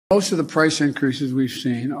Most of the price increases we've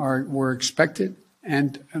seen were expected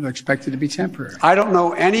and are expected to be temporary. I don't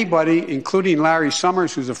know anybody, including Larry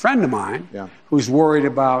Summers, who's a friend of mine, who's worried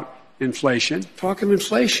about inflation. Talking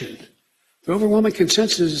inflation. The overwhelming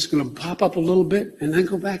consensus is going to pop up a little bit and then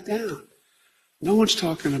go back down. No one's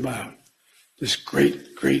talking about this great,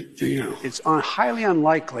 It's highly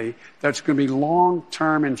unlikely that it's going to be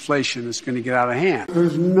long-term inflation that's going to get out of hand.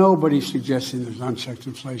 There's nobody suggesting there's unchecked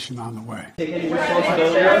inflation on the way. Take any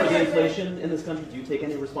responsibility for the inflation in this country? Do you take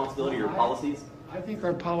any responsibility for your policies? I think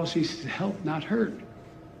our policies help, not hurt.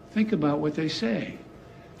 Think about what they say.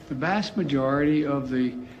 The vast majority of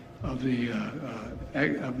the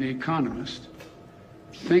economists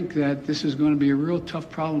think that this is going to be a real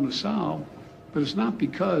tough problem to solve, but it's not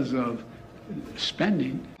because of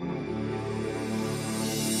spending.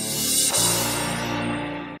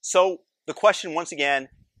 So the question once again,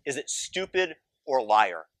 is it stupid or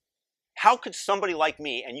liar? How could somebody like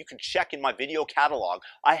me, and you can check in my video catalog,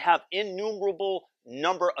 I have innumerable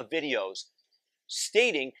number of videos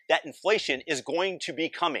stating that inflation is going to be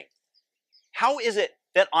coming. How is it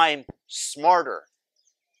that I'm smarter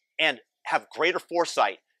and have greater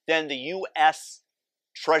foresight than the U.S.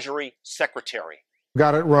 Treasury Secretary?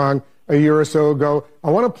 Got it wrong a year or so ago. I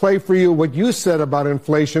want to play for you what you said about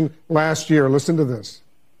inflation last year. Listen to this.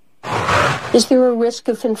 Is there a risk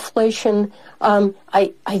of inflation?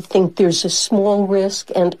 I think there's a small risk,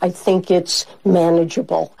 and I think it's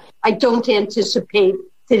manageable. I don't anticipate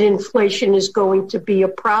that inflation is going to be a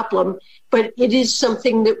problem, but it is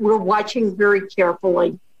something that we're watching very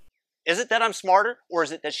carefully. Is it that I'm smarter, or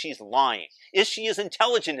is it that she's lying? Is she as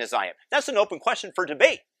intelligent as I am? That's an open question for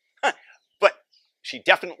debate. But she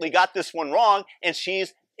definitely got this one wrong, and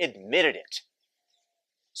she's admitted it.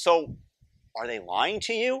 So, are they lying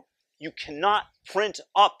to you? You cannot print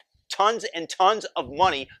up tons and tons of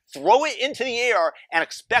money, throw it into the air, and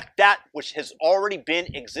expect that which has already been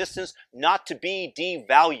in existence not to be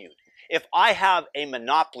devalued. If I have a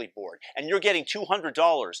Monopoly board, and you're getting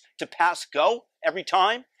 $200 to pass go every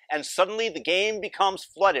time, and suddenly the game becomes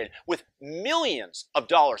flooded with millions of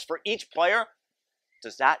dollars for each player,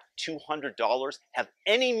 does that $200 have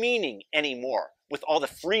any meaning anymore with all the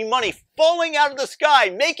free money falling out of the sky?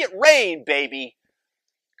 Make it rain, baby!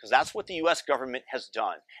 Because that's what the U.S. government has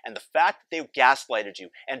done. And the fact that they gaslighted you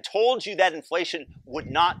and told you that inflation would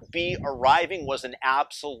not be arriving was an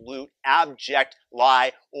absolute abject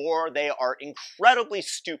lie, or they are incredibly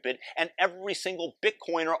stupid. And every single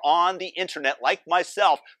Bitcoiner on the internet, like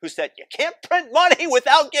myself, who said, you can't print money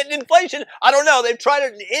without getting inflation. I don't know. They've tried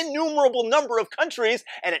it in an innumerable number of countries,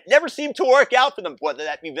 and it never seemed to work out for them, whether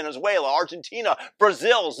that be Venezuela, Argentina,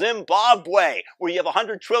 Brazil, Zimbabwe, where you have a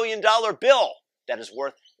 $100 trillion bill that is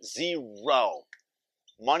worth zero.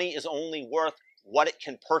 Money is only worth what it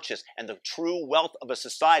can purchase, and the true wealth of a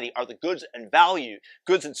society are the goods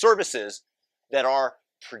and services that are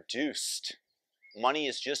produced. Money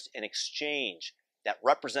is just an exchange that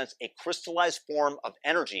represents a crystallized form of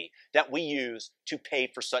energy that we use to pay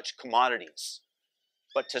for such commodities.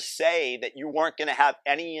 But to say that you weren't going to have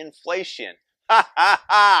any inflation, ha ha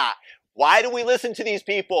ha! Why do we listen to these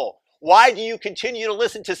people? Why do you continue to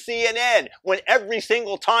listen to CNN when every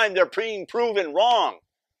single time they're being proven wrong?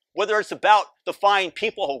 Whether it's about the Fine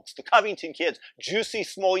People hoax, the Covington kids, Juicy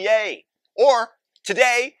Smollett, or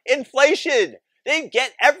today, inflation. They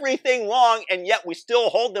get everything wrong, and yet we still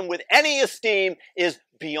hold them with any esteem is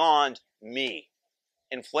beyond me.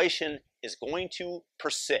 Inflation is going to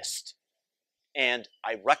persist. And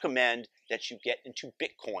I recommend that you get into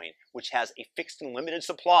Bitcoin, which has a fixed and limited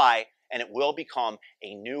supply, and it will become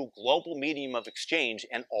a new global medium of exchange,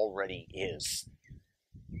 and already is.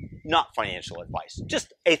 Not financial advice,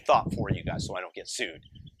 just a thought for you guys so I don't get sued.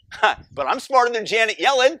 But I'm smarter than Janet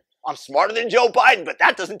Yellen. I'm smarter than Joe Biden, but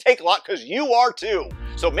that doesn't take a lot because you are too.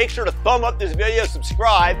 So make sure to thumb up this video,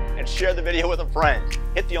 subscribe, and share the video with a friend.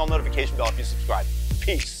 Hit the all notification bell if you subscribe.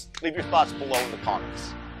 Peace. Leave your thoughts below in the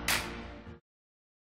comments.